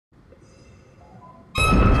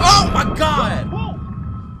my god! Whoa!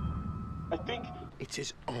 I think it's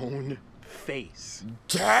his own face.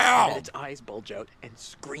 Damn! And its eyes bulge out and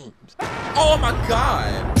screams. Oh my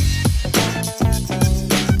god!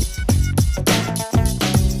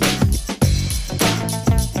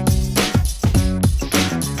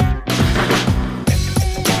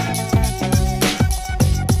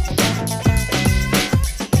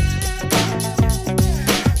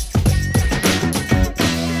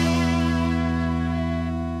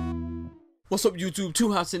 What's up YouTube,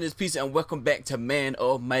 Two House in this piece, and welcome back to Man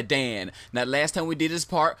of Medan. Now last time we did this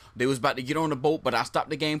part, they was about to get on the boat, but I stopped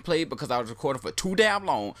the gameplay because I was recording for too damn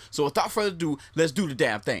long. So without further ado, let's do the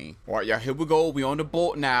damn thing. Alright y'all, here we go, we on the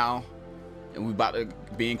boat now. And we about to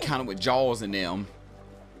be encountered with Jaws in them.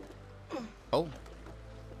 Oh.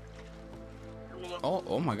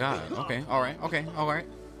 Oh my god, okay, alright.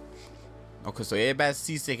 Okay, so everybody's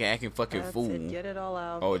seasick and acting fucking That's fool. it. Get it all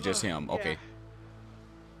out. Oh, just him, okay.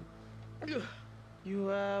 You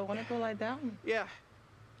want to go lie down? Yeah.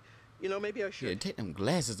 You know, maybe I should. Yeah, take them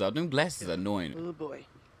glasses off. Them glasses are annoying. Little boy.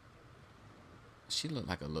 She look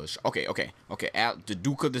like a little. Okay. Out the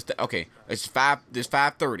Duke of the. Okay, it's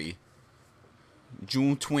 5:30.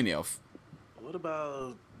 June 20th. What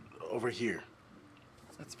about over here?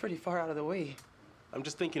 That's pretty far out of the way. I'm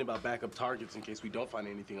just thinking about backup targets in case we don't find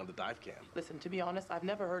anything on the dive cam. Listen, to be honest, I've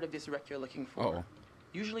never heard of this wreck you're looking for. Uh-oh.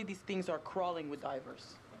 Usually these things are crawling with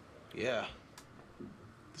divers. Yeah.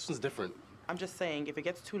 This one's different. I'm just saying, if it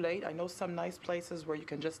gets too late, I know some nice places where you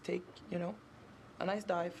can just take, you know, a nice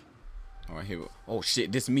dive. All right, here we go. Oh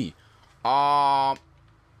shit, this me. Brad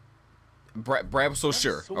was so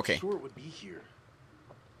sure. So Okay. sure it would be here.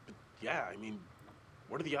 But yeah, I mean,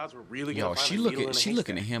 what are the odds we're really Yo, gonna find she a needle in a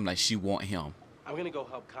looking at haystack? him like she want him. I'm gonna go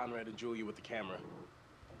help Conrad and Julia with the camera.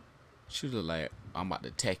 She look like I'm about to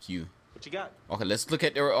attack you. What you got? Okay, let's look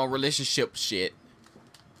at their relationship shit.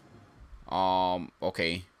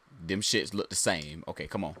 Okay. Them shits look the same. Okay,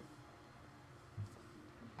 come on.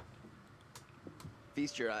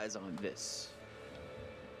 Feast your eyes on this.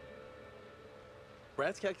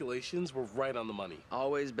 Brad's calculations were right on the money.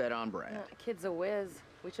 Always bet on Brad. Kid's a whiz.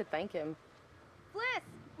 We should thank him. Fliss,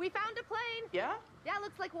 we found a plane. Yeah? Yeah,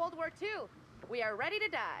 looks like World War II. We are ready to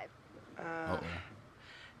dive. Uh-oh.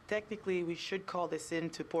 Technically, we should call this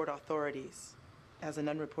in to port authorities as an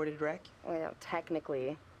unreported wreck. Well,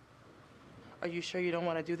 technically. Are you sure you don't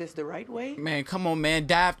want to do this the right way? Man, come on, man.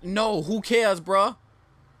 Dive. No, who cares, bruh?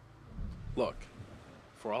 Look,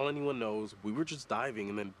 for all anyone knows, we were just diving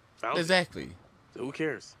and then found it. Exactly. So who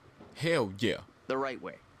cares? Hell yeah. The right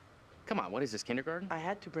way. Come on, what is this, kindergarten? I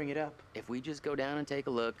had to bring it up. If we just go down and take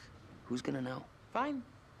a look, who's gonna know? Fine.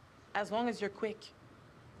 As long as you're quick.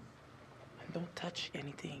 And don't touch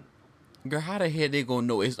anything. Girl, how the hell they gonna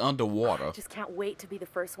know it's underwater? Just can't wait to be the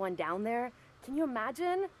first one down there. Can you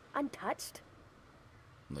imagine? Untouched?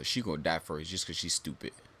 Look, she gonna die first just because she's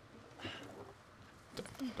stupid.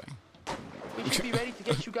 Dang. We should be ready to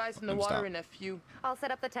get you guys in the Let me water stop. in a few. I'll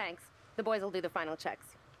set up the tanks. The boys will do the final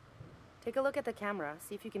checks. Take a look at the camera.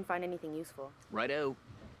 See if you can find anything useful. Righto.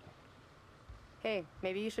 Hey,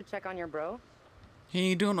 maybe you should check on your bro.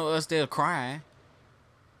 He ain't doing no us there crying.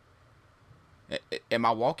 Am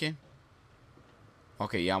I walking?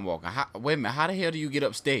 Okay, yeah, I'm walking. Wait a minute, how the hell do you get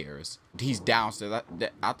upstairs? He's downstairs.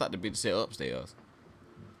 I thought the bitch said upstairs.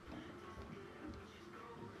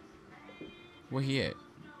 Where he at?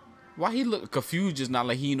 Why he look confused just now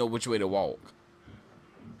like he know which way to walk?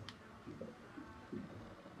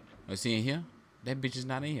 Is he in here? That bitch is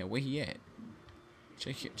not in here. Where he at?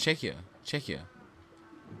 Check here.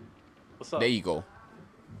 What's up? There you go.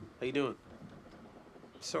 How you doing?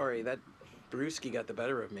 Sorry, that brewski got the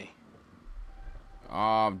better of me.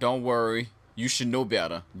 Don't worry. You should know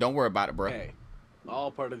better. Don't worry about it, bro. Hey,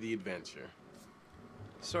 all part of the adventure.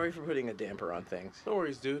 Sorry for putting a damper on things. No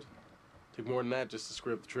worries, dude. Took more than that just to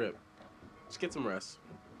screw up the trip. Just get some rest.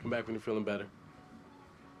 Come back when you're feeling better.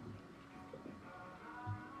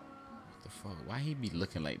 What the fuck? Why he be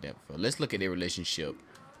looking like that for? Let's look at their relationship.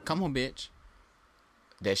 Come on, bitch.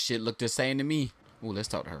 That shit look the same to me. Ooh, let's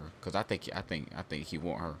talk to her. Cause I think he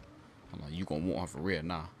want her. I'm like, you gonna want her for real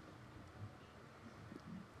now.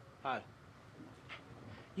 Hi.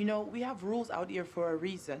 You know, we have rules out here for a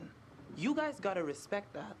reason. You guys gotta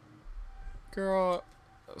respect that. Girl,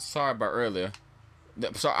 sorry about earlier.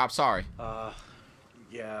 I'm sorry.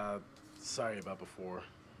 Yeah, sorry about before.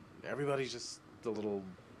 Everybody's just a little...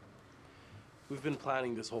 We've been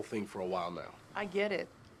planning this whole thing for a while now. I get it.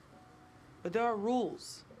 But there are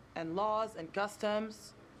rules and laws and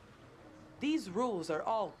customs. These rules are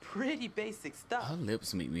all pretty basic stuff. Her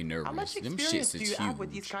lips make me nervous. How much Them experience shits do is you have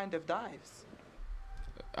with these huge. kind of dives?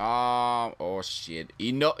 Oh shit.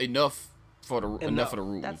 Enough for the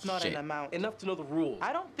rules. That's not Shit. an amount. Enough to know the rules.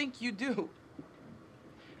 I don't think you do.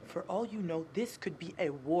 For all you know, this could be a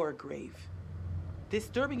war grave.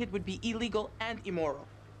 Disturbing it would be illegal and immoral.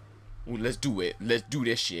 Ooh, let's do it. Let's do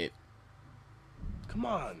this shit. Come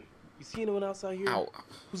on. You see anyone else out here? Ow.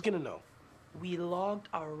 Who's gonna know? We logged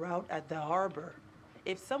our route at the harbor.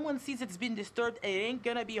 If someone sees it's been disturbed, it ain't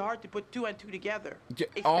gonna be hard to put 2 and 2 together.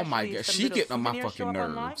 Oh my Especially if god, some she little getting on my souvenirs show fucking up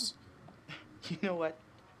online. nerves. You know what?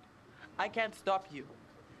 I can't stop you.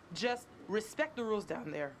 Just respect the rules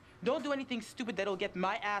down there. Don't do anything stupid that'll get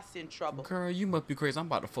my ass in trouble. Girl, you must be crazy. I'm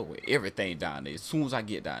about to fuck with everything down there as soon as I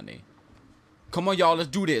get down there. Come on, y'all, let's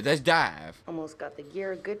do this. Let's dive. Almost got the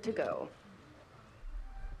gear good to go.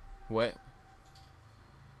 What?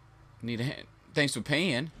 Need a hand. Thanks for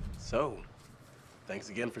paying. So, thanks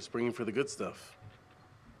again for springing for the good stuff.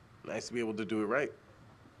 Nice to be able to do it right.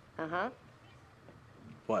 Uh-huh.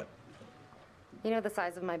 What? You know the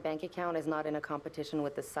size of my bank account is not in a competition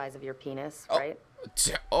with the size of your penis, Oh. right?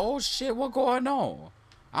 Oh shit, what going on?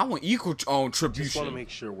 I want equal Just want to contribution. make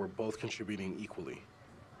sure we're both contributing equally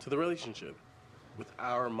to the relationship with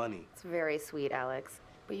our money. It's very sweet, Alex.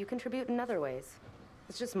 But you contribute in other ways.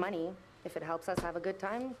 It's just money. If it helps us have a good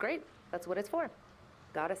time, great. That's what it's for.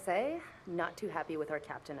 Gotta say, not too happy with our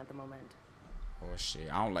captain at the moment. Oh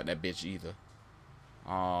shit, I don't like that bitch either.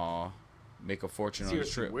 Make a fortune on the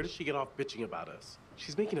Seriously, trip. where does she get off bitching about us?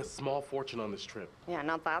 She's making a small fortune on this trip. Yeah,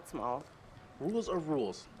 not that small. Rules are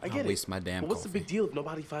rules. I I'll get it. waste my damn But what's the coffee. big deal if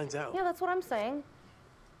nobody finds out? Yeah, that's what I'm saying.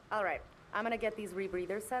 All right, I'm gonna get these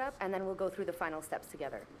rebreathers set up, and then we'll go through the final steps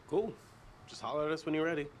together. Cool. Just holler at us when you're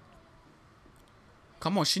ready.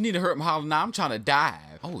 Come on, she need to hurt him holler now. I'm trying to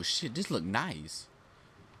dive. Oh shit, this look nice.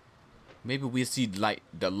 Maybe we'll see like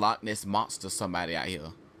the Loch Ness monster somebody out here.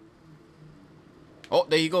 Oh,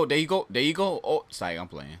 there you go, there you go, there you go. Oh, sorry, I'm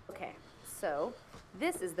playing. Okay, so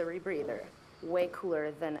this is the rebreather. Way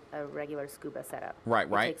cooler than a regular scuba setup. Right, It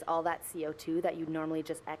right. takes all that CO2 that you'd normally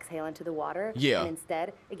just exhale into the water. Yeah. And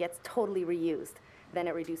instead, it gets totally reused. Then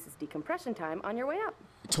it reduces decompression time on your way up.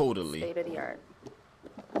 Totally. State of the art.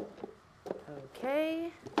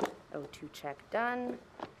 Okay. O2 check done.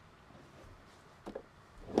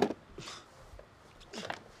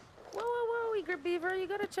 Whoa, Eager Beaver, you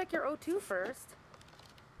gotta check your O2 first.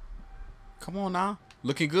 Come on now.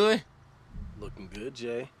 Looking good? Looking good,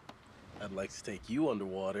 Jay. I'd like to take you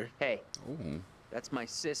underwater. Hey, Ooh. that's my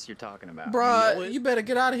sis you're talking about. Bruh, know it. you better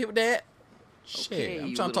get out of here with that. Okay, Shit, I'm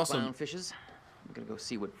you trying to little talk some. clownfishes. I'm gonna go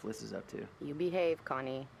see what Fliss is up to. You behave,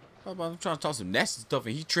 Connie. I'm trying to talk some nasty stuff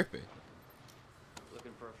and he tripping.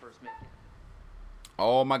 Looking for a first mate.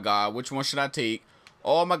 Oh my god, which one should I take?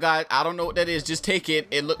 Oh my god, I don't know what that is. Just take it.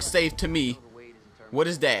 It looks safe to me. What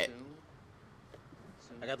is that?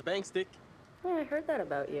 I got the bang stick. Yeah, I heard that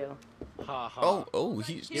about you. Ha ha. Oh,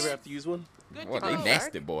 he's. You ever have to use one? Good What, to they go.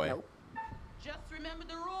 nasty, boy. Nope. Just remember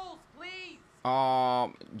the rules, please.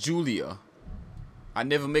 Julia. I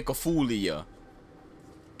never make a fool of ya.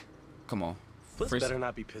 Come on. Fliss Frisk- better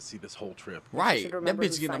not be pissy this whole trip. You Right, should that remember bitch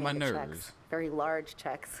who's getting on my signing the nerves. checks. Very large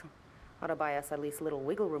checks. Ought to buy us at least a little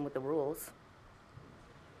wiggle room with the rules.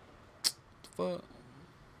 Fuck.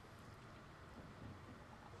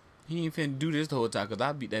 He ain't finna do this the whole time because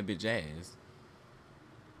I beat that bitch ass.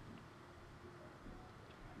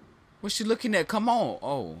 What's she looking at? Come on.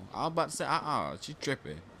 Oh, I was about to say, she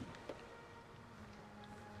tripping.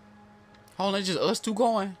 Hold on, just us two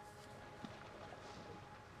going.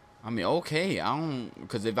 I mean, okay, I don't,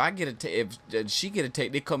 because if I get a, if she get a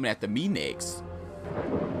take, they coming after me next.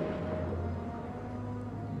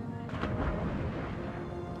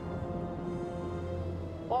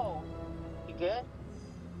 Whoa. You good?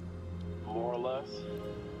 More or less.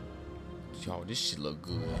 Yo, this shit look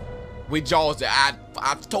good. With Jaws, I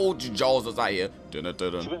told you Jaws was out here. Dun dun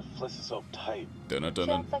dun Too bad Fliss is so tight. dun dun dun.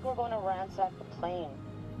 Sounds like we're going to ransack the plane.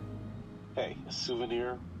 Hey, a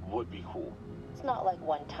souvenir would be cool. It's not like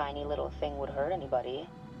one tiny little thing would hurt anybody.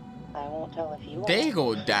 I won't tell if you They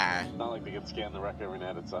gonna die. Not like they can scan the wreck every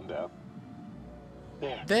night at sundown.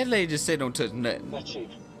 There, That lady just said don't touch nothing. that shape.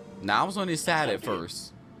 Now I was on his side at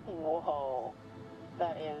first. Whoa.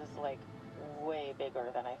 That is, like, way bigger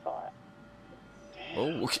than I thought.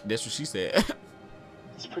 Oh, okay, that's what she said.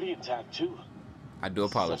 It's pretty intact too. I do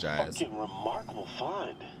It's a apologize. fucking remarkable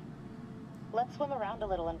find. Let's swim around a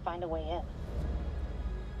little and find a way in.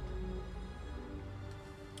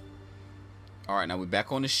 All right, now we're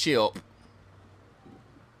back on the ship.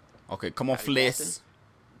 Okay, come on, Howdy, Fliss. Captain.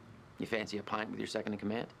 You fancy a pint with your second in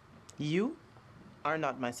command? You are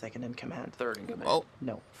not my second in command. Third in command. Oh,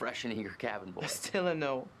 No. Fresh and eager cabin boy. Still a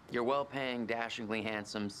no. Your well-paying, dashingly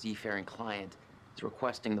handsome, seafaring client It's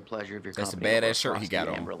requesting the pleasure of your That's a company over badass shirt he frosty got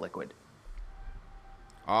on. amber liquid.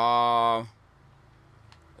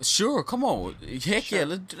 Sure, come on. Heck Sure. yeah,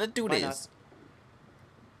 let's do Why this. not?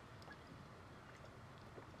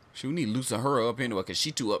 Should we need to loosen her up anyway, because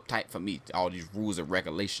she too uptight for me. All these rules and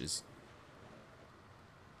regulations.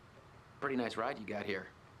 Pretty nice ride you got here.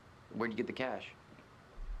 Where'd you get the cash?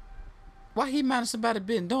 Why he mind us about it,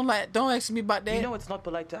 Ben? Don't ask me about that. You know it's not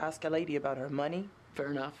polite to ask a lady about her money.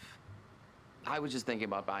 Fair enough. I was just thinking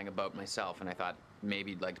about buying a boat myself, and I thought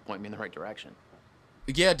maybe you'd like to point me in the right direction.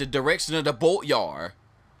 Yeah, the direction of the boatyard.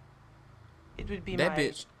 It would be That my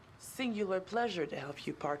bitch. singular pleasure to help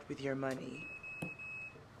you part with your money.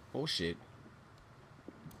 Oh shit.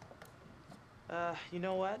 You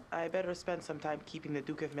know what? I better spend some time keeping the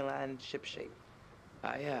Duke of Milan shipshape.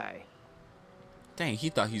 Aye, aye. Dang, he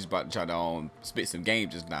thought he was about to try to spit some game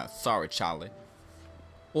just now. Sorry, Charlie.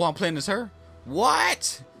 Oh, I'm playing as her?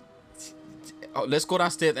 What? Oh, let's go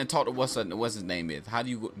downstairs and talk to what's his name is. How do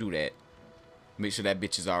you do that? Make sure that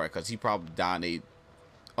bitch is alright, because he probably down there.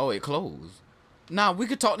 Oh, it closed. Nah, we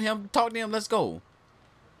could talk to him. Talk to him. Let's go.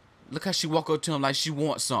 Look how she walk up to him like she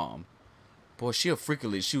wants some. Boy, she a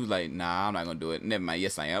freakily. She was like, nah, I'm not going to do it. Never mind.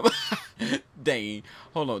 Yes, I am. Dang.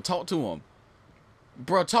 Hold on. Talk to him.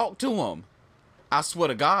 Bro, talk to him. I swear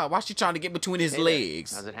to God. Why she trying to get between his Hey there.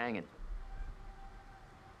 legs? How's it hanging?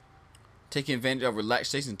 Taking advantage of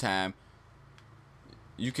relaxation time.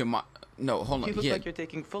 You can... No, hold on. You look Yeah. like you're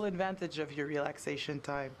taking full advantage of your relaxation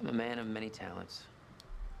time. I'm a man of many talents.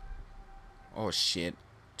 Oh, shit.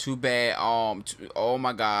 Too bad. Oh,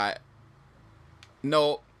 my God.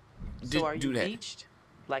 No. So are do you that. beached?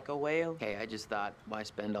 Like a whale? Hey, I just thought, why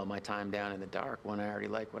spend all my time down in the dark when I already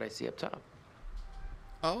like what I see up top?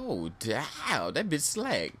 Oh, damn. That bitch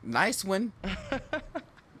slack. Nice one.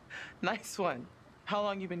 Nice one. How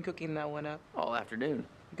long you been cooking that one up? All afternoon.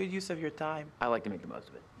 Good use of your time. I like to make the most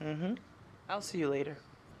of it. Mm-hmm. I'll see you later.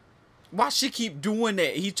 Why she keep doing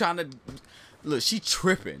that? He trying to... Look, she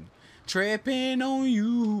tripping. Tripping on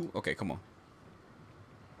you. Okay, come on.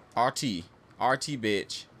 RT. RT,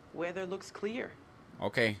 bitch. Weather looks clear.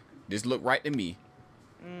 Okay. This look right to me.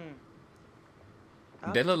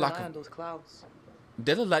 I'll They keep look an like eye a- on those clouds.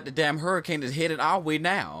 That look like the damn hurricane is headed our way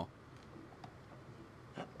now.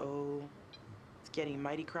 Uh-oh. It's getting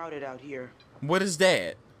mighty crowded out here. What is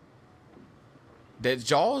that? That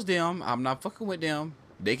Jaws them. I'm not fucking with them.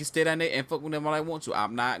 They can stay down there and fuck with them all I want to.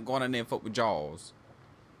 I'm not going down there and fuck with Jaws.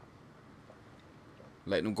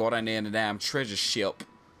 Let them go down there in the damn treasure ship.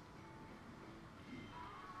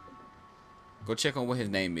 Go check on what his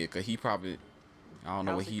name is, because he probably... I don't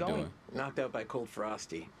know How's what it he going? doing. Knocked out by Cold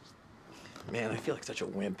Frosty. Man, I feel like such a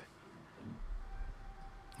wimp.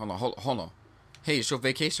 Hold on. Hey, it's your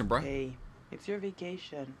vacation, bruh. Hey, it's your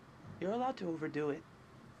vacation. You're allowed to overdo it.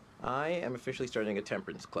 I am officially starting a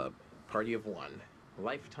temperance club. Party of one.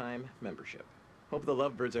 Lifetime membership. Hope the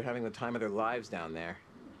lovebirds are having the time of their lives down there.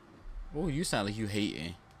 Oh, you sound like you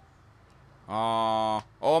hating. Oh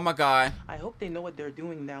my God. I hope they know what they're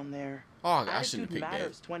doing down there. Oh, I shouldn't have Attitude picked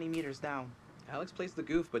matters 20 meters down. Alex plays the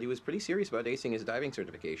goof, but he was pretty serious about acing his diving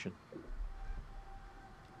certification.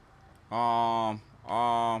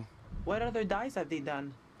 that. What other dives have they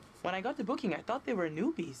done? When I got the booking, I thought they were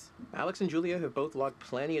newbies. Alex and Julia have both logged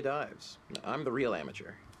plenty of dives. I'm the real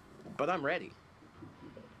amateur. But I'm ready.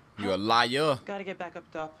 You a liar. Gotta get back up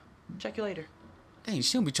top. Check you later. Dang,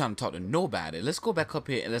 she don't be trying to talk to nobody. Let's go back up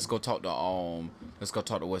here and let's go talk to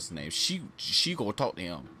what's his name. She go talk to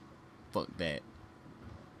him. Fuck that.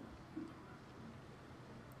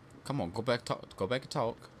 Come on, go back and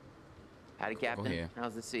talk. Howdy, Go Captain. ahead.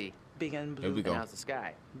 How's the sea? Big and There blue. we go. And how's the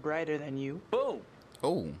sky? Brighter than you. Boom!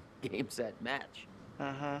 Oh, Game, set, match.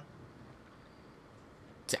 Uh-huh.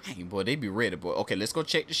 dang, boy, they be ready, boy. Okay, let's go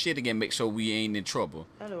check the shit again, make sure we ain't in trouble.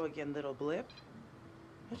 Hello again, little blip.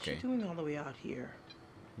 What you Okay. doing all the way out here?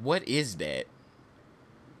 What is that?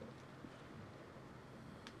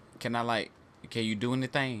 Can you do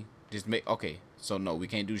anything? Just make, okay, so no, we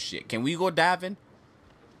can't do shit. Can we go diving?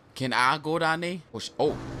 Can I go down there?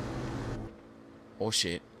 Oh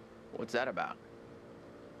shit. What's that about?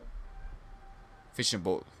 Fishing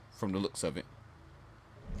boat from the looks of it.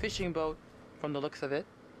 Fishing boat, from the looks of it.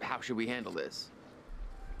 How should we handle this?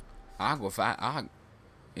 I'll go find.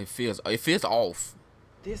 It feels off.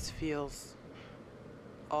 This feels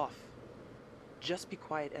off. Just be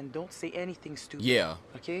quiet and don't say anything stupid. Yeah,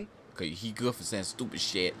 Okay? cause he good for saying stupid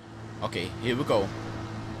shit. Okay, here we go.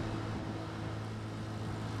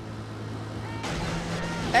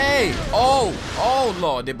 Hey! Oh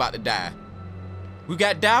Lord, they about to die. We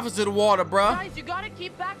got divers in the water, bruh. Guys, you gotta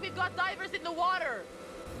keep back. We've got divers in the water.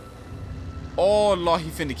 Oh Lord, he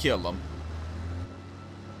finna kill them.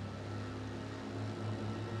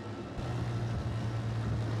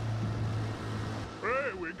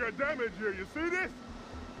 got damage here. You see this?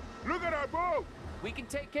 Look at our boat. We can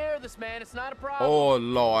take care of this, man. It's not a problem. Oh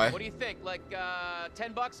Lord. What do you think? Like,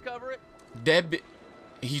 $10 cover it? That bit.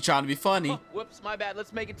 He trying to be funny. Oh, whoops, my bad.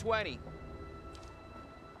 Let's make it 20.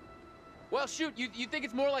 Well, shoot, you think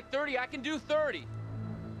it's more like 30? I can do 30.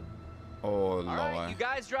 Oh Lord. All right, you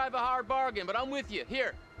guys drive a hard bargain, but I'm with you.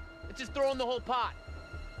 Here, let's just throw in the whole pot.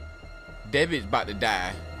 That bitch about to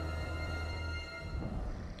die.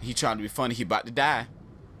 He trying to be funny. He about to die.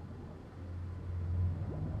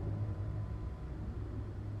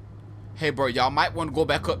 Hey, bro, y'all might want to go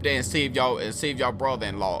back up there and save y'all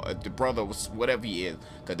brother-in-law, the brother was whatever he is,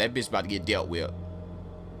 cause that bitch about to get dealt with.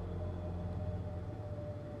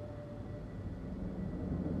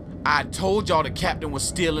 I told y'all the captain was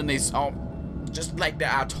stealing this, just like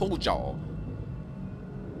that. I told y'all.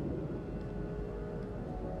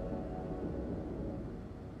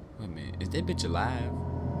 Wait a minute, is that bitch alive?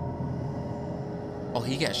 Oh,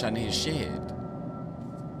 he got shot in his shed.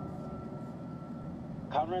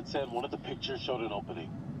 Conrad said one of the pictures showed an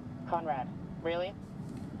opening. Conrad, really?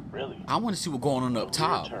 Really? I want to see what's going on up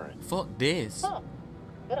top. Fuck this. Huh.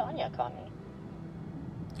 Good on ya, Conrad.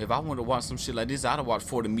 If I want to watch some shit like this, I'd have watched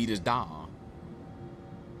 40 Meters Down.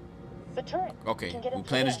 The turret. Okay, we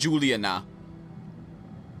playing as Julia now.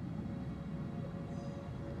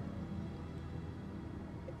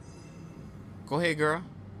 Go ahead, girl.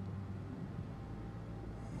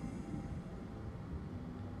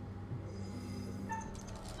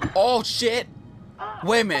 Oh shit!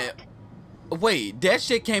 Wait a minute. Wait, that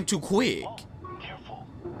shit came too quick. Oh, careful.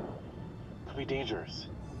 Could be dangerous.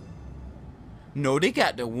 No, they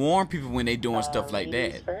got to warn people when they doing stuff like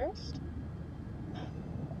that. First?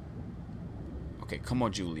 Okay, come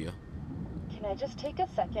on, Julia. Can I just take a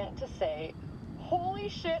second to say, holy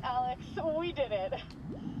shit, Alex, we did it.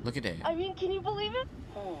 Look at that. I mean, can you believe it?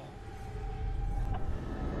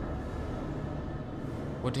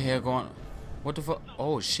 What the hell going on? What the fuck?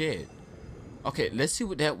 Oh shit. Okay, let's see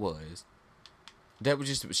what that was. That was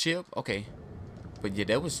just a ship? Okay. But yeah,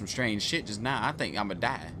 that was some strange shit just now. I think I'ma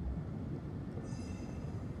die.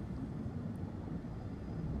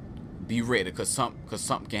 Be ready, cause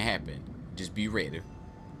something can happen. Just be ready.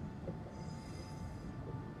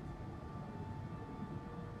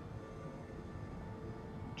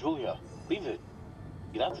 Julia, leave it.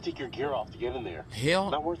 You'd have to take your gear off to get in there.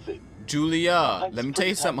 Hell, not worth it. Julia, let me tell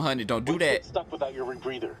you something, honey. Don't do that. Get stuck without your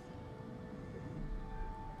rebreather.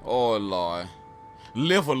 Oh Lord,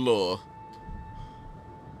 live a little.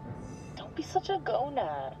 Don't be such a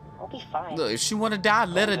gonad. I'll be fine. Look, if she wanna die,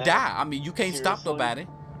 let her die. I mean, you can't stop nobody.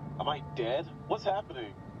 Am I dead? What's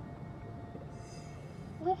happening?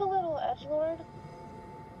 Live a little, edgelord.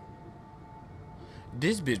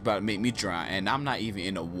 This bitch about to make me drown, and I'm not even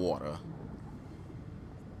in the water.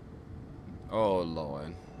 Oh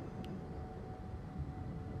Lord.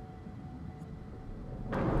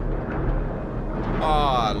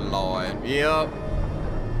 Oh Lord. Yep.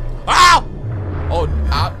 Ow!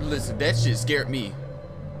 Oh, listen, that shit scared me.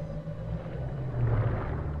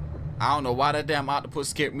 I don't know why that damn octopus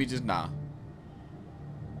scared me just now.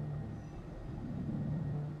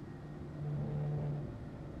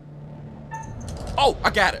 Oh, I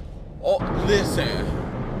got it. Oh, listen.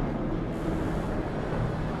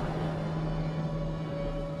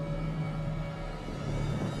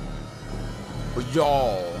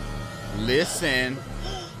 Y'all, listen.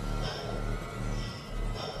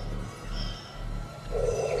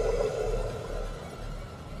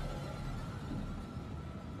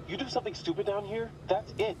 You do something stupid down here,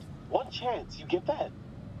 that's it. One chance, you get that?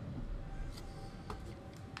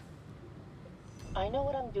 I know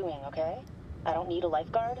what I'm doing, okay? I don't need a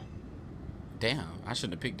lifeguard. Damn, I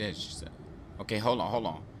shouldn't have picked that. She said. Okay, hold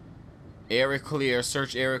on. Area clear,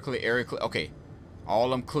 search area clear, area clear. Okay, all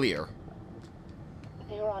of them clear.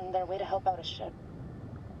 They were on their way to help out a ship.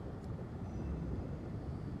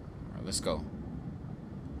 All right, let's go.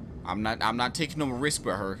 I'm not taking no risk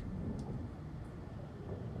with her.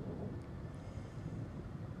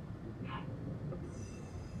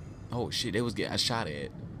 Oh shit, they was getting shot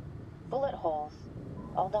at. Bullet holes.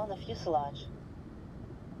 All down the fuselage.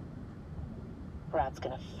 Brad's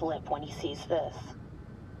gonna flip when he sees this.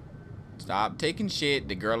 Stop taking shit.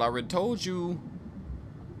 The girl already told you.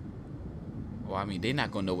 Well, I mean, they're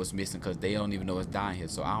not gonna know what's missing because they don't even know what's down here,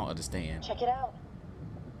 so I don't understand. Check it out.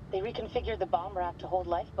 They reconfigured the bomb rack to hold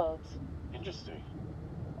lifeboats. Interesting.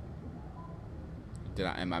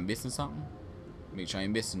 Am I missing something? Make sure I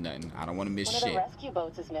ain't missing nothing. I don't want to miss shit. One of the rescue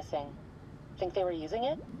boats is missing. Think they were using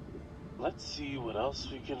it? Let's see what else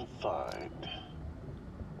we can find.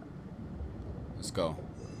 Let's go.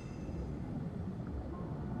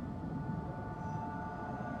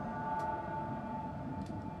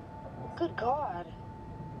 Good God.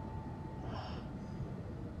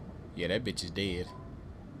 Yeah, that bitch is dead.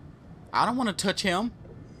 I don't want to touch him.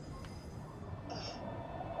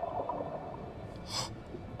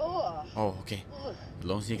 Ugh. Oh, okay. As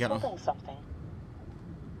long as he got on. Holding something.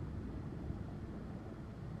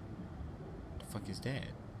 The fuck is that?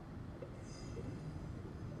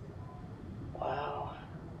 Wow.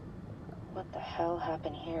 What the hell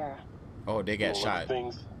happened here? Oh, they got Well, shot.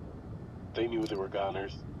 Things. They knew they were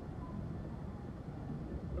goners.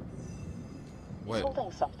 He's What?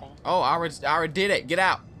 holding something. Oh, I already did it. Get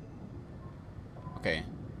out. Okay,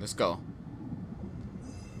 let's go.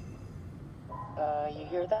 You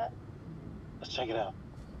hear that? Let's check it out.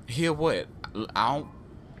 Hear what? I don't.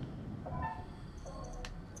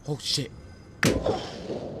 Oh shit.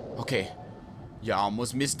 Okay. Y'all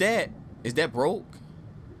almost missed that. Is that broke?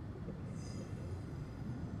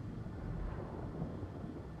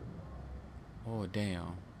 Oh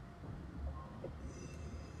damn.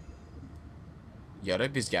 Yo,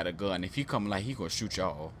 that bitch got a gun. If he come like he gonna shoot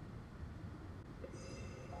y'all.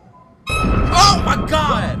 Oh my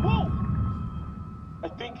god! Whoa! I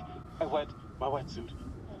think I wet my wetsuit.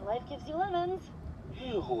 And life gives you lemons.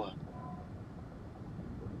 Ew.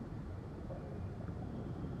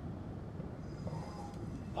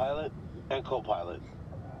 Pilot and co-pilot.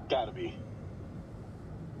 Gotta be.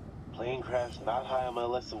 Plane crash not high on my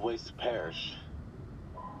list of ways to perish.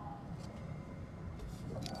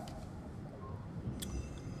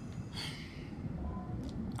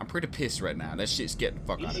 I'm pretty pissed right now. That shit's getting the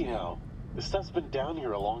fuck out of Easy me. now. This stuff's been down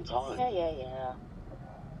here a long time. Yeah.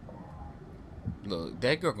 Look,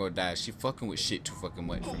 that girl gonna die. She fucking with shit too fucking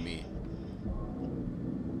much for me.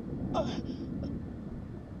 Oh,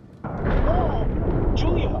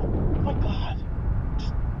 Julia! Oh my god.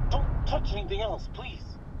 Just don't touch anything else, please.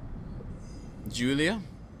 Julia?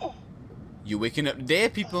 You waking up the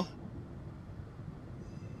dead people.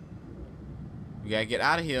 We gotta get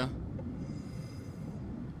out of here.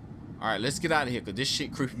 Alright, let's get out of here, because this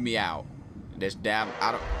shit creeping me out. That's damn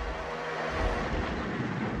out of...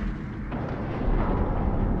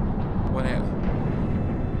 What happened?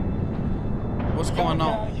 What's going Get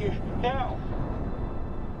out on? of here now.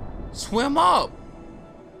 Swim up!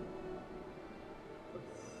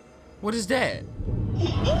 What is that?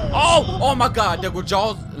 Oh! Oh my god, there go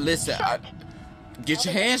Jaws. Listen, get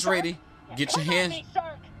your hands ready. Get your hands...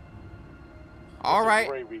 Alright.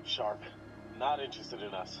 Gray reef shark. Not interested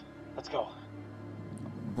in us. Let's go.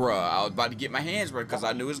 Bruh, I was about to get my hands ready because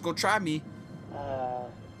I knew it was gonna try me. Oh,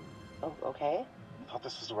 okay. Thought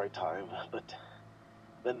this was the right time, but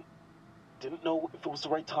then didn't know if it was the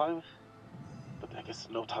right time. But I guess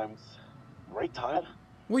no time's the right time.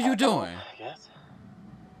 What you doing? I guess.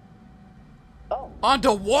 Oh.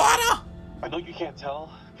 Underwater? I know you can't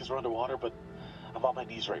tell because we're underwater, but I'm on my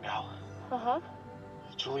knees right now. Uh-huh.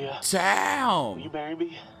 Julia, will Damn. you marry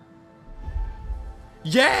me?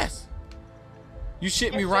 Yes. You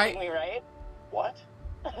shit me, You're right? shitting me, right? What?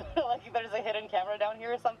 Like there's a hidden camera down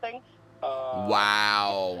here or something?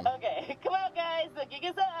 Wow. Okay, come on guys, the gig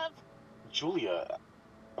is up. Julia,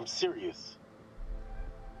 I'm serious.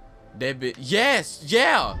 That bit. Yes.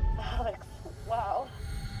 Yeah. Alex, wow.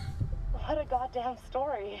 What a goddamn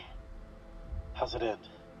story. How's it end?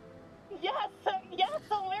 Yes,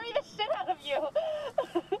 I'll marry the shit out of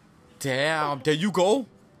you. Damn. There you go.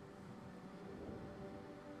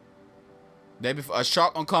 That be a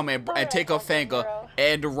shark gonna come and take her finger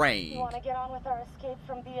and the You rain. want to get on with our escape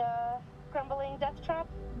from the crumbling death trap?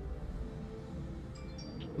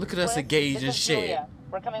 Look at us Fliss, engaged this and is shit. Julia.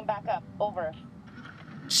 We're coming back up. Over.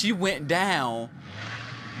 She went down,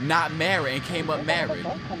 not married, and came up married. Where did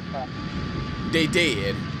that come from? They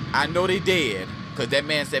did. I know they did. Because that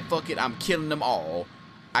man said, fuck it, I'm killing them all.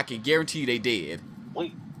 I can guarantee you they did.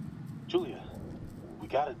 Wait, Julia, we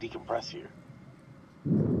gotta decompress here.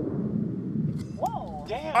 Whoa.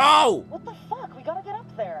 Damn! Oh! What the fuck? We gotta get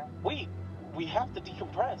up there. Wait, we have to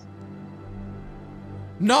decompress.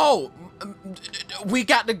 No! We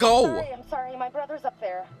got to go. I'm sorry. My brother's up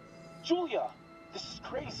there. Julia, this is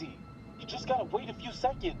crazy. You just gotta wait a few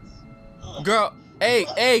seconds. Girl,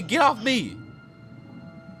 hey, get off me.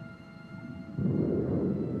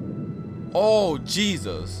 Oh,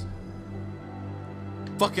 Jesus.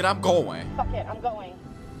 Fuck it, I'm going. Fuck it, I'm going.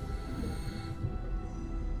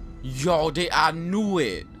 Yo, I knew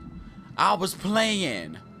it. I was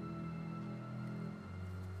playing.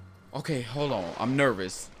 Okay, hold on. I'm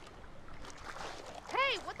nervous.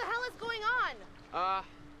 Hey, what the hell is going on?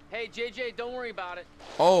 Hey, JJ, don't worry about it.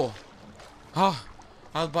 Oh. I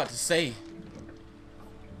was about to say.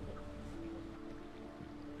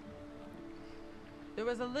 There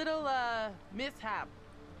was a little, mishap.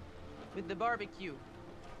 with the barbecue.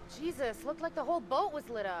 Jesus, looked like the whole boat was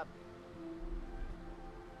lit up.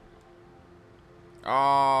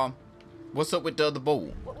 What's up with the other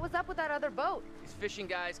boat? What was up with that other boat? These fishing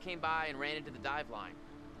guys came by and ran into the dive line.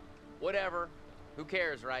 Whatever. Who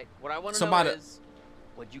cares, right? What I want to know is,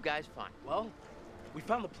 what'd you guys find? Well, we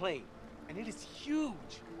found the plane, and it is huge,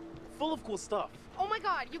 full of cool stuff. Oh my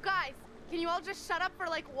god, you guys! Can you all just shut up for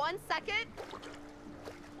like 1 second?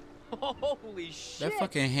 Holy shit! That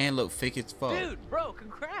fucking hand look fake as fuck. Dude, bro,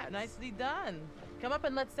 congrats! Nicely done. Come up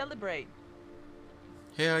and let's celebrate.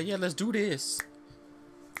 Hell yeah, let's do this.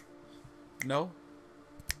 No?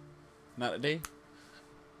 Not today?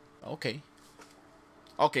 Okay.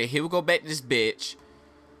 Okay, here we go back to this bitch.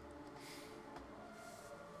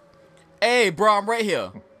 Hey, bro, I'm right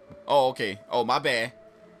here. Oh, okay. Oh, my bad.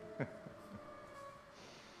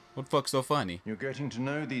 What the fuck's so funny? You're getting to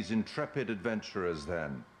know these intrepid adventurers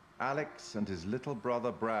then. Alex and his little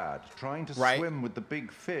brother Brad, trying to swim with the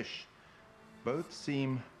big fish. Both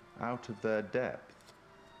seem out of their depth.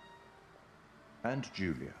 And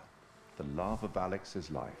Julia, the love of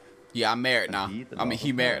Alex's life. Yeah, I'm married now.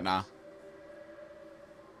 He married now.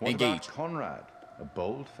 What Engaged. about Conrad? A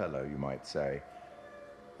bold fellow, you might say.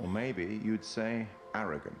 Or maybe you'd say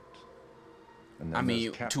arrogant. And then I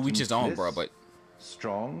mean, there's to each his own, bro, but...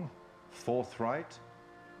 Strong, forthright,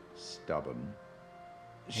 stubborn.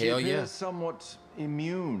 Hell She yeah. appears somewhat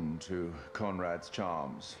immune to Conrad's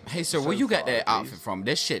charms. Hey, sir, So where you got far, that at outfit least. from?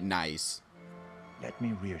 This shit nice. Let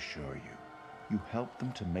me reassure you. You help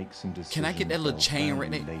them to make some decisions. Can I get that little they'll chain right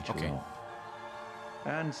value there? later Okay. on.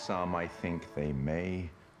 And some I think they may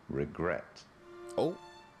regret. Oh.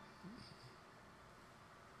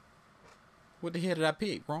 What the hell did I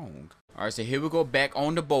pick? Wrong. Alright, so here we go back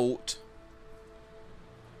on the boat.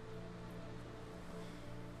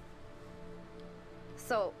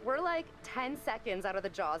 So, we're like 10 seconds out of the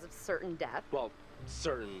jaws of certain death. Well,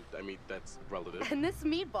 certain, I mean, that's relative. And this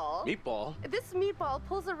meatball... Meatball? This meatball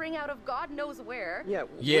pulls a ring out of God knows where. Yeah,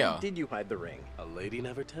 Yeah. Where did you hide the ring? A lady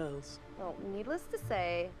never tells. Well, needless to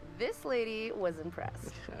say, this lady was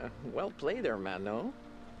impressed. Well played there, man, no?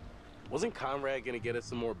 Wasn't Conrad gonna get us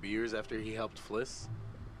some more beers after he helped Fliss?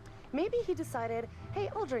 Maybe he decided, hey,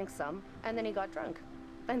 I'll drink some, and then he got drunk.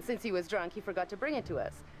 And since he was drunk, he forgot to bring it to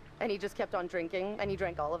us. And he just kept on drinking, and he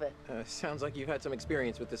drank all of it. Sounds like you've had some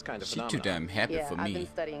experience with this kind of She phenomenon. too damn happy Yeah, for I've me. been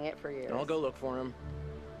studying it for years. I'll go look for him.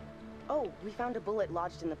 Oh, we found a bullet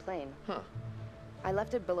lodged in the plane. Huh. I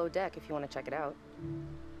left it below deck if you want to check it out.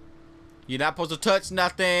 You're not supposed to touch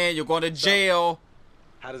nothing. You're going to jail.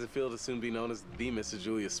 How does it feel to soon be known as the Mrs.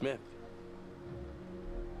 Julia Smith?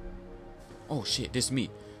 Oh, shit. This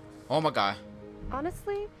me. Oh, my God.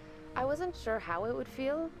 Honestly, I wasn't sure how it would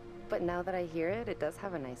feel, but now that I hear it, it does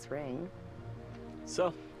have a nice ring.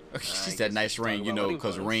 So, She said nice ring, you know,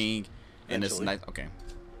 because ring and it's Eventually. nice. Okay.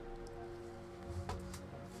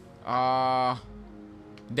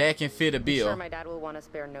 Dad can fit a I'm bill. sure my dad will want to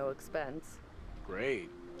spare no expense. great.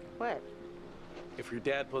 What? If your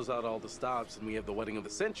dad pulls out all the stops and we have the wedding of the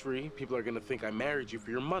century, people are gonna think I married you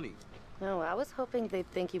for your money. No, I was hoping they'd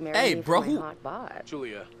think you married Hey, me bro, for my who- hot bod.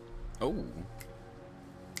 Julia, Oh.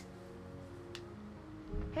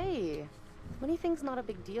 Hey, money-thing's not a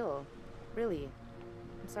big deal. Really.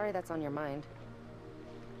 I'm sorry that's on your mind.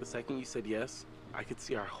 the second you said yes, I could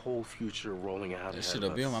see our whole future rolling out That ahead should of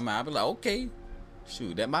have been on us. my mind. I'd be like, okay.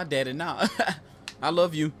 Shoot, that my daddy now. I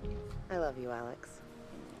love you. I love you, Alex.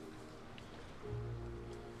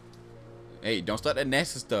 Hey, don't start that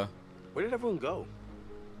nasty stuff. Where did everyone go?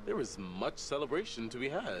 There was much celebration to be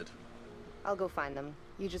had. I'll go find them.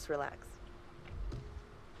 You just relax.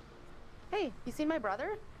 Hey, you seen my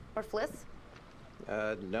brother? Or Fliss?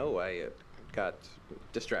 No, I got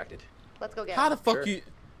distracted. Let's go get How him. the fuck Sure. you...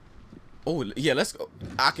 Oh, yeah, let's go.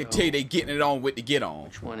 I can tell you they getting it on with the get on.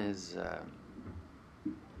 Which one is,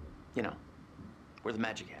 you know, where the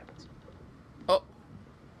magic happens? Oh.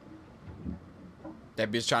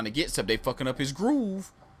 That bitch trying to get something. They fucking up his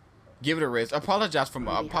groove. Give it a rest. Apologize for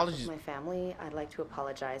my... On behalf Apologies. of my family, I'd like to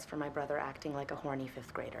apologize for my brother acting like a horny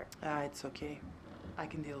 5th grader. It's okay. I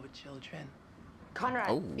can deal with children. Conrad,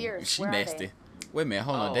 Oh, beers, she where are nasty. they? Wait a minute,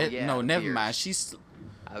 hold on. Oh, That, yeah, no, never beers. mind. She's...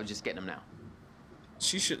 I was just getting them now.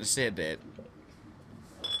 She shouldn't have said that.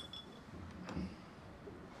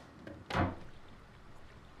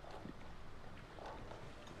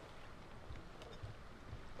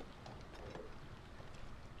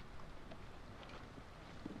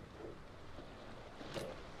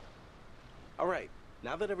 All right,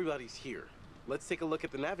 now that everybody's here, let's take a look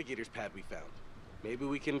at the navigator's pad we found. Maybe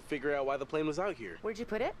we can figure out why the plane was out here. Where'd you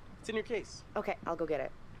put it? It's in your case. Okay, I'll go get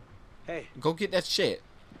it. Hey, Go get that shit.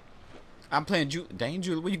 I'm playing Dang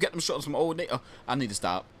Julie, where you got them shorts from old day? Oh, I need to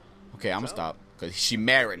stop. Okay, I'm gonna stop. Cause she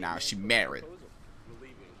married now. She married.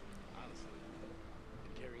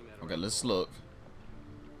 Okay, let's look.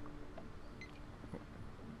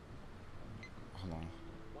 Hold on.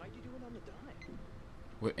 Why'd you do it on the dime?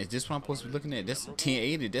 Wait, is this what I'm supposed to be looking at? That's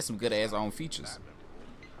 1080. That's some good ass on features.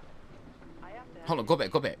 Hold on, go back,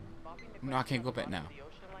 go back. No, I can't go back now.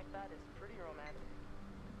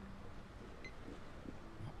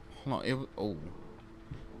 Hold on, it was, oh.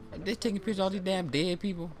 They taking pictures of all these damn dead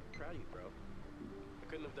people? Proud of you, bro.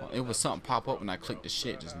 Oh, it was something pop up when I clicked the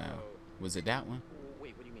shit just now. Was it that one?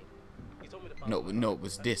 Wait, what do you mean? No, it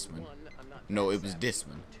was this one. No, it was this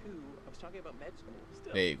one. Two, I was talking about med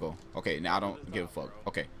school. There you go. Okay, now I don't give a fuck.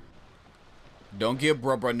 Okay. Don't give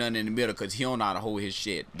bruh nothing in the middle because he don't know how to hold his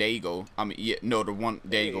shit. There you go. I mean, yeah, no, the one,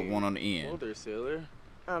 there you go, one on the end. Hold there, sailor.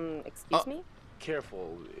 Excuse me?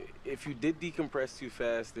 Careful. If you did decompress too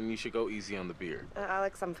fast, then you should go easy on the beer.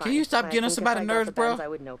 Alex, I'm fine. Can you stop getting us somebody nerves, bro? I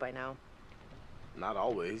would know by now. Not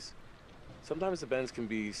always. Sometimes the bends can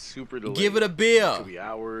be super delayed. Give it a beer. It could be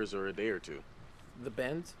hours or a day or two. The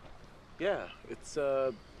bends? Yeah, it's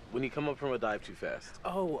when you come up from a dive too fast.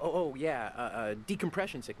 Oh, yeah.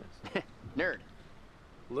 Decompression sickness. Nerd.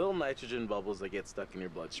 Little nitrogen bubbles that get stuck in your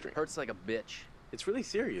bloodstream. Hurts like a bitch. It's really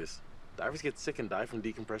serious. Divers get sick and die from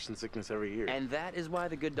decompression sickness every year. And that is why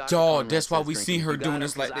the good doctor. Dog, that's why we see her doing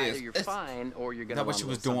this like this. Either you're fine or you're gonna. That's why she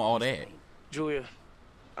was doing all that. Julia,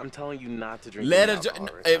 I'm telling you not to drink. Let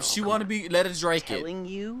her. If she want to be, let her drink it. Telling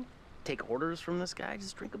you, take orders from this guy.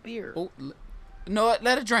 Just drink a beer. Oh, no,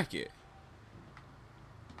 let her drink it.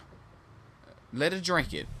 Let her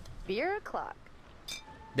drink it. Beer o'clock.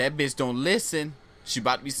 That bitch don't listen. She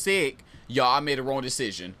about to be sick. Y'all, I made a wrong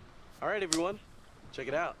decision. All right, everyone, check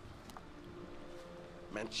it out.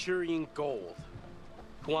 Manchurian gold.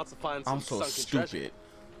 Who wants to find some I'm so sunken stupid. treasure?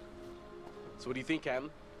 So what do you think, Captain?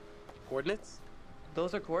 Coordinates?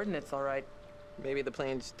 Those are coordinates, all right. Maybe the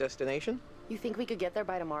plane's destination? You think we could get there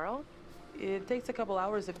by tomorrow? It takes a couple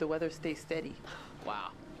hours if the weather stays steady.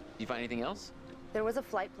 Wow. You find anything else? There was a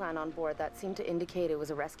flight plan on board that seemed to indicate it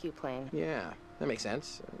was a rescue plane. Yeah, that makes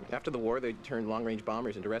sense. After the war, they turned long-range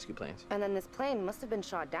bombers into rescue planes. And then this plane must have been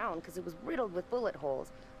shot down because it was riddled with bullet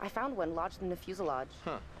holes. I found one lodged in the fuselage.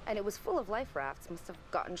 Huh. And it was full of life rafts. Must have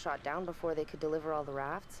gotten shot down before they could deliver all the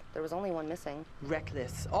rafts. There was only one missing.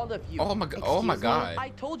 Reckless, all of you. Oh my god. Oh my Excuse god. I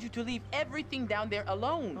told you to leave everything down there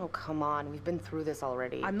alone. Oh, come on. We've been through this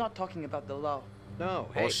already. I'm not talking about the law. No,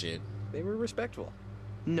 hey, Oh shit. they were respectful.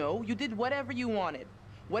 No, you did whatever you wanted.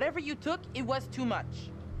 Whatever you took, it was too much.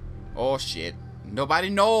 Oh shit. Nobody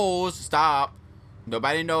knows. Stop.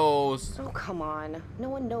 Nobody knows. Oh, come on. No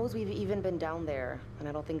one knows we've even been down there. And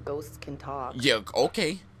I don't think ghosts can talk. Yeah,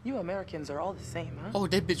 okay. You Americans are all the same, huh? Oh,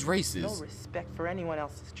 that bitch No racist. respect for anyone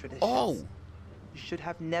else's traditions. Oh. You should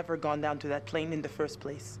have never gone down to that plane in the first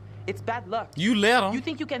place. It's bad luck. You let him. You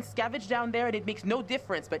think you can scavenge down there and it makes no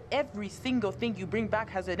difference, but every single thing you bring back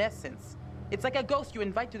has an essence. It's like a ghost you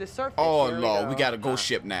invite to the surface. Oh Here we lord, we go. got a ghost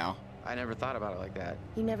ship now. I never thought about it like that.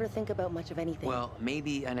 You never think about much of anything. Well,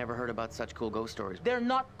 maybe I never heard about such cool ghost stories. They're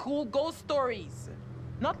not cool ghost stories.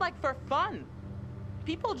 Not like for fun.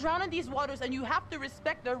 People drown in these waters and you have to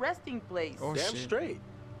respect their resting place. Oh Damn shit. straight.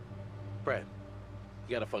 Brad,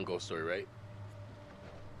 you got a fun ghost story, right?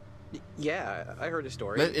 Yeah, I heard a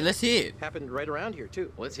story. Let's hear it. Happened right around here,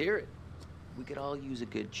 too. Let's hear it. We could all use a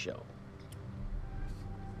good show.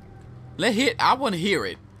 Let hit. I want to hear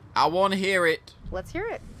it. I want to hear it. Let's hear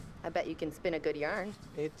it. I bet you can spin a good yarn.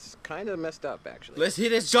 It's kind of messed up, actually. Let's hear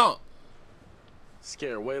this jump.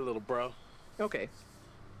 Scare away, little bro. Okay,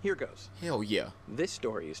 here goes. Hell yeah. This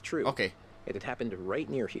story is true. Okay. It had happened right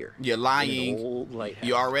near here. You're In an lying. old lighthouse.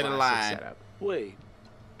 You already Classic lied. setup. Wait,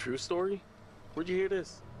 true story? Where'd you hear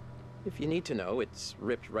this? If you need to know, it's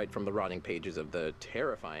ripped right from the rotting pages of the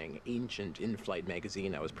terrifying ancient in-flight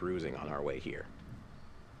magazine I was perusing on our way here.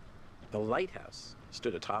 The lighthouse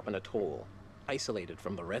stood atop an atoll, isolated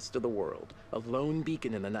from the rest of the world, a lone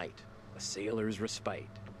beacon in the night, a sailor's respite.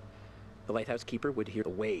 The lighthouse keeper would hear the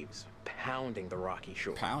waves pounding the rocky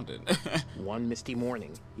shore. Pounded. One misty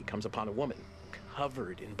morning, he comes upon a woman,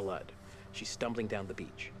 covered in blood. She's stumbling down the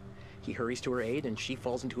beach. He hurries to her aid, and she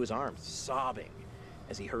falls into his arms, sobbing.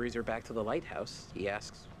 As he hurries her back to the lighthouse, he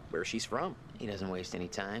asks where she's from. He doesn't waste any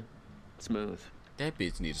time. Smooth. That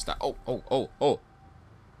bitch need to stop. Oh.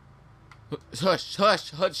 Hush,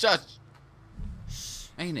 hush, hush, hush.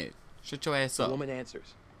 Ain't it? Shut your ass The up. woman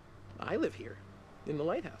answers, I live here, in the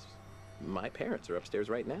lighthouse. My parents are upstairs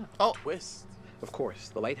right now. Oh. Twist. Of course,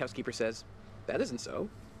 the lighthouse keeper says, that isn't so.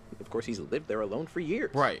 Of course, he's lived there alone for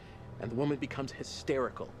years. Right. And the woman becomes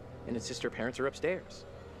hysterical and insists her parents are upstairs.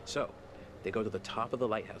 So, They go to the top of the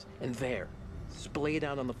lighthouse, and there, splayed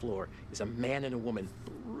out on the floor, is a man and a woman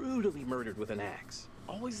brutally murdered with an axe.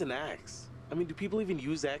 Always an axe. I mean, do people even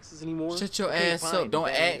use axes anymore? Shut your Okay, ass fine, up. Don't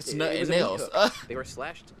but then ask it was nothing a meat else. hook. They were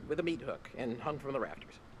slashed with a meat hook and hung from the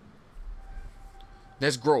rafters.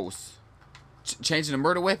 That's gross. Changing the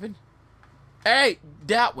murder weapon? Hey,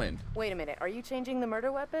 that one. Wait a minute. Are you changing the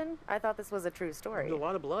murder weapon? I thought this was a true story. There's a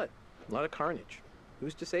lot of blood, a lot of carnage.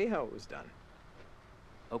 Who's to say how it was done?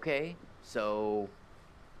 Okay, so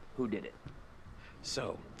who did it?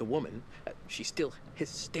 So, the woman, she's still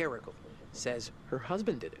hysterical, says her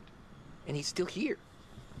husband did it. And he's still here.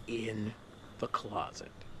 In the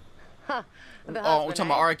closet. Huh. Oh, I'm talking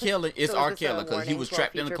about R. Kelly. It's R. Kelly because he was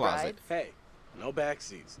trapped in the closet. Hey, no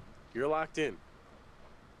backseats. You're locked in.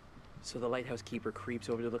 So the lighthouse keeper creeps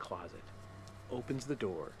over to the closet, opens the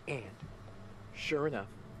door, and sure enough,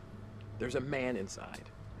 there's a man inside.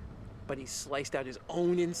 But he sliced out his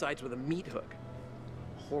own insides with a meat hook.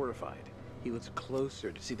 Horrified, he looks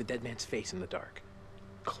closer to see the dead man's face in the dark.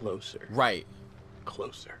 Closer. Right.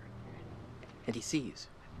 Closer. And he sees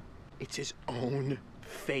it's his own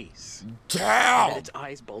face. Damn! And its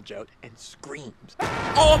eyes bulge out and screams.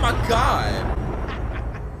 Oh my god!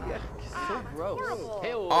 So gross.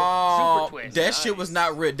 Oh, super twist. that Nice. shit was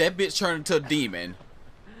not real. That bitch turned into a demon.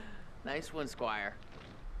 Nice one, Squire.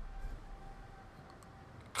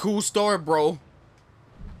 Cool story, bro.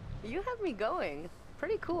 You have me going.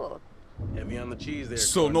 Pretty cool. Heavy on the cheese there.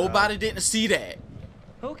 So nobody didn't see that.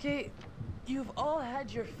 Okay, you've all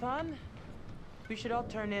had your fun. We should all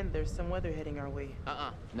turn in. There's some weather heading our way.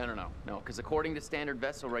 No. Because according to standard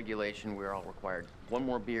vessel regulation, we're all required one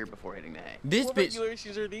more beer before hitting the hay. This What bitch.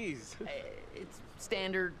 regulations are these? It's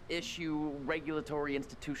standard issue regulatory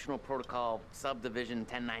institutional protocol subdivision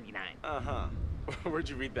 1099. Uh-huh. Where'd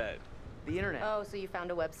you read that? The internet. Oh, so you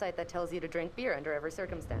found a website that tells you to drink beer under every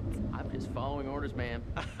circumstance. I'm just following orders, ma'am.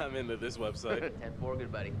 I'm into this website. 10-4,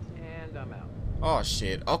 good buddy. And I'm out. Oh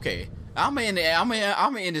shit. Okay. I'm in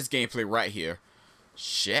this gameplay right here.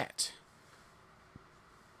 Shit.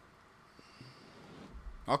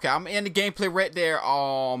 Okay, I'm in the gameplay right there.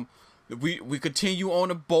 We continue on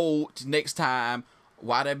the boat next time.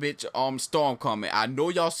 Why that bitch Storm coming? I know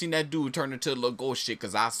y'all seen that dude turn into a little ghost shit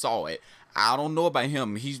because I saw it. I don't know about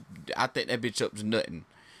him. I think that bitch up to nothing.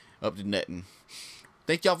 Up to nothing.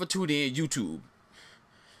 Thank y'all for tuning in, YouTube.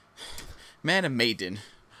 Man of Medan.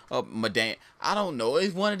 Medan. I don't know.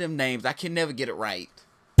 It's one of them names. I can never get it right.